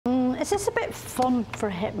Is this a bit fun for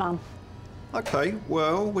a hitman? OK,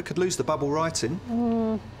 well, we could lose the bubble writing.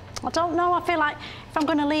 I don't know. I feel like if I'm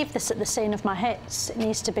going to leave this at the scene of my hits, it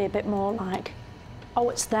needs to be a bit more like, oh,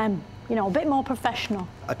 it's them. You know, a bit more professional.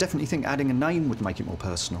 I definitely think adding a name would make it more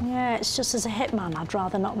personal. Yeah, it's just as a hitman, I'd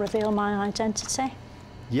rather not reveal my identity.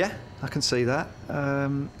 Yeah, I can see that.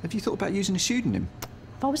 Have you thought about using a pseudonym?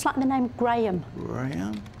 I've always liked the name Graham.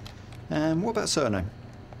 Graham? What about surname?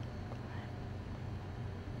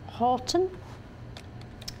 Horton?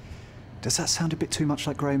 Does that sound a bit too much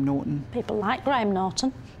like Graham Norton? People like Graham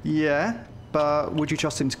Norton. Yeah, but would you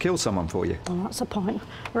trust him to kill someone for you? Well, that's the point.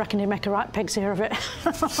 I reckon he'd make a right pig's ear of it.